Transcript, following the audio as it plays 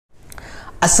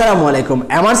আসসালামু আলাইকুম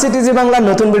এমআরসিটিজি বাংলার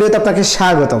নতুন ভিডিওতে আপনাকে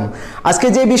স্বাগতম। আজকে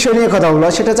যে বিষয় নিয়ে কথা বলবো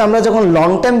সেটা হচ্ছে আমরা যখন লং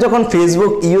টাইম যখন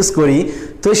ফেসবুক ইউজ করি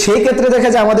তো সেই ক্ষেত্রে দেখা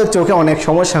যায় আমাদের চোখে অনেক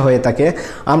সমস্যা হয়ে থাকে।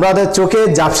 আমাদের চোখে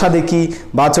ঝাপসা দেখি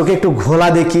বা চোখে একটু ঘোলা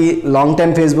দেখি লং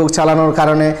টাইম ফেসবুক চালানোর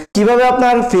কারণে। কিভাবে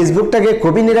আপনার ফেসবুকটাকে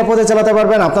খুবই নিরাপদে চালাতে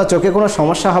পারবেন, আপনার চোখে কোনো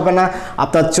সমস্যা হবে না,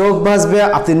 আপনার চোখ বাঁচবে,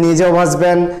 আপনি নিজেও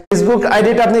বাঁচবেন। ফেসবুক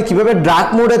আইডিটা আপনি কিভাবে ডার্ক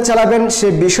মোডে চালাবেন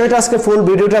সেই বিষয়টা আজকে ফুল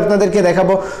ভিডিওটা আপনাদেরকে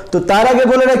দেখাবো। তো তার আগে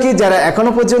বলে রাখি, যারা এখনো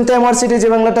পর্যন্ত এমআরসিটিজি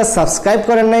বাংলাটা সাবস্ক্রাইব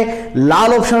করেন নাই,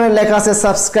 লাল অপশনে লেখা আছে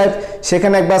সাবস্ক্রাইব,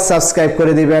 সেখানে একবার সাবস্ক্রাইব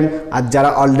করে দিবেন। আর যারা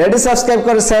অলরেডি সাবস্ক্রাইব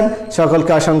করেছেন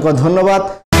সকলকে অসংখ্য ধন্যবাদ।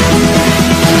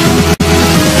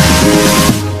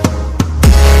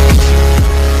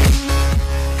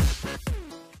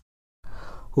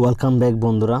 ওয়েলকাম ব্যাক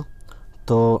বন্ধুরা।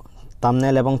 তো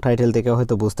থাম্বনেল এবং টাইটেল থেকে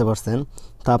হয়তো বুঝতে পারছেন,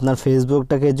 তো আপনার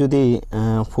ফেসবুকটাকে যদি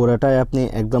পুরোটাই আপনি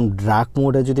একদম ডার্ক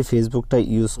মোডে যদি ফেসবুকটা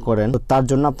ইউজ করেন, তো তার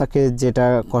জন্য আপনাকে যেটা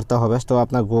করতে হবে, তো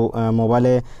আপনার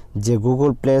মোবাইলে যে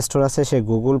গুগল প্লে স্টোর আছে সেই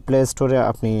গুগল প্লে স্টোরে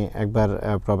আপনি একবার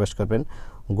প্রবেশ করবেন।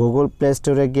 গুগল প্লে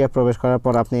স্টোরে গিয়ে প্রবেশ করার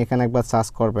পর আপনি এখানে একবার সার্চ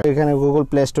করবেন। এখানে গুগল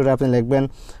প্লে স্টোরে আপনি লিখবেন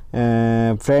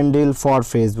friendly for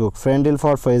Facebook. Friendly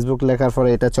for Facebook লেখার পরে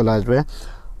এটা চলে আসবে।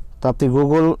 তো আপনি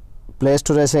গুগল প্লে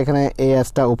স্টোরে এসে এখানে এই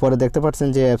অ্যাপসটা উপরে দেখতে পাচ্ছেন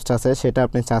যে অ্যাপসটা আছে সেটা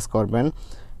আপনি সার্চ করবেন,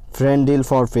 ফ্রেন্ডলি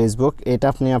ফর ফেসবুক। এটা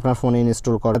আপনি আপনার ফোনে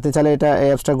ইনস্টল করেন। আপনি চাইলে এটা এই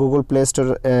অ্যাপসটা গুগল প্লে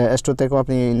স্টোর থেকেও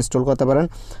আপনি ইনস্টল করতে পারেন।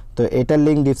 তো এটার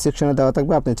লিঙ্ক ডিসক্রিপশনে দেওয়া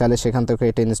থাকবে, আপনি চাইলে সেখান থেকে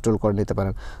এটা ইনস্টল করে নিতে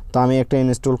পারেন। তো আমি একটা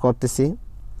ইনস্টল করতেছি।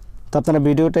 তো আপনারা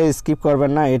ভিডিওটা স্কিপ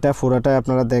করবেন না, এটা পুরোটাই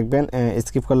আপনারা দেখবেন।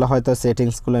 স্কিপ করলে হয়তো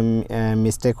সেটিংসগুলো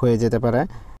মিস্টেক হয়ে যেতে পারে।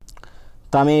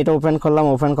 তো আমি এটা ওপেন করলাম।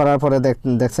 ওপেন করার পরে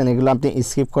দেখছেন এগুলো আপনি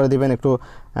স্কিপ করে দিবেন,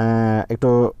 একটু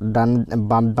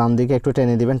বাম দিকে একটু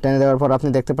টেনে দিবেন। টেনে দেওয়ার পর আপনি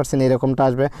দেখতে পাচ্ছেন এরকমটা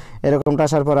আসবে। এরকমটা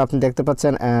আসার পর আপনি দেখতে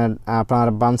পাচ্ছেন আপনার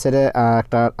বাম সাইডে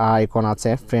একটা আইকন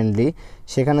আছে ফ্রেন্ডলি,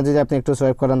 সেখানে যদি আপনি একটু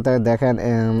সোয়াইপ করেন তাহলে দেখেন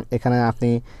এখানে আপনি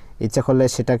ইচ্ছা করলে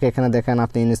সেটাকে এখানে দেখেন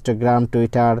আপনি ইনস্টাগ্রাম,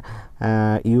 টুইটার,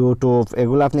 ইউটিউব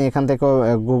এগুলো আপনি এখান থেকে,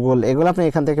 গুগল এগুলো আপনি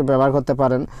এখান থেকে ব্যবহার করতে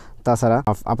পারেন। তাছাড়া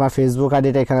আপনার ফেসবুক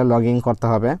আইডিটা এখানে লগ ইন করতে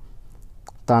হবে।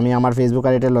 তো আমি আমার ফেসবুক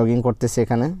আইডিটা লগ ইন করতেছি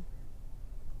এখানে।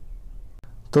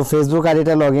 তো ফেসবুক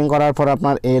আইডিটা লগ ইন করার পর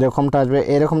আপনার এইরকমটা আসবে।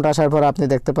 এরকমটা আসার পর আপনি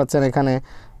দেখতে পাচ্ছেন এখানে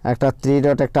একটা 3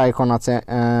 ডট একটা আইকন আছে,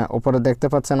 উপরে দেখতে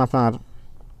পাচ্ছেন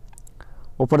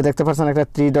একটা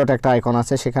 3 ডট একটা আইকন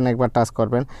আছে, সেখানে একবার টাচ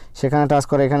করবেন। সেখানে টাচ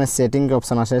করে এখানে সেটিং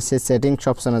অপশন আসে, সেই সেটিংস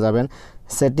অপশনে যাবেন।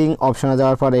 সেটিং অপশনে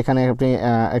যাওয়ার পর এখানে আপনি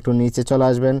একটু নিচে চলে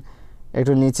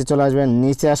আসবেন।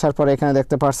 নিচে আসার পর এখানে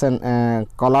দেখতে পাচ্ছেন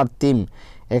কালার থিম।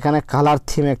 এখানে কালার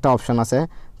থিম একটা অপশন আছে,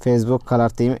 ফেসবুক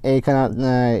কালার থিম।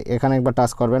 এখানে একবার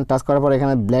টাচ করবেন। টাচ করার পর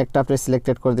এখানে ব্ল্যাকটা আপনি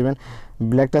সিলেক্টেড করে দিবেন।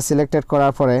 ব্ল্যাকটা সিলেক্টেড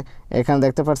করার পরে এখানে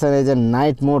দেখতে পাচ্ছেন এই যে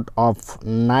নাইট মোড অফ,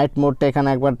 নাইট মোডটা এখানে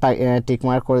একবার টিক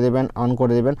মার্ক করে দিবেন, অন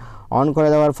করে দিবেন। অন করে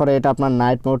দেওয়ার পরে এটা আপনার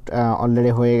নাইট মোড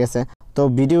অলরেডি হয়ে গেছে। তো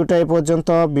ভিডিওটা এই পর্যন্ত।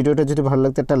 ভিডিওটা যদি ভালো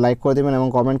লাগতে একটা লাইক করে দেবেন এবং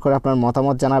কমেন্ট করে আপনার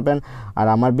মতামত জানাবেন। আর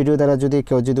আমার ভিডিও দ্বারা যদি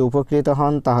কেউ উপকৃত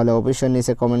হন তাহলে অবশ্যই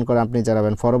নিচে কমেন্ট করে আপনি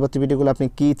জানাবেন। পরবর্তী ভিডিওগুলো আপনি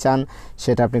কী চান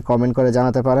সেটা আপনি কমেন্ট করে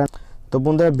জানাতে পারেন। তো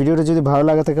বন্ধুরা, ভিডিওটা যদি ভালো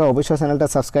লাগে থাকে অবশ্যই চ্যানেলটা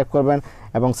সাবস্ক্রাইব করবেন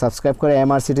এবং সাবস্ক্রাইব করে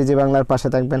এমআরসিটিজি বাংলার পাশে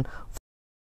থাকবেন।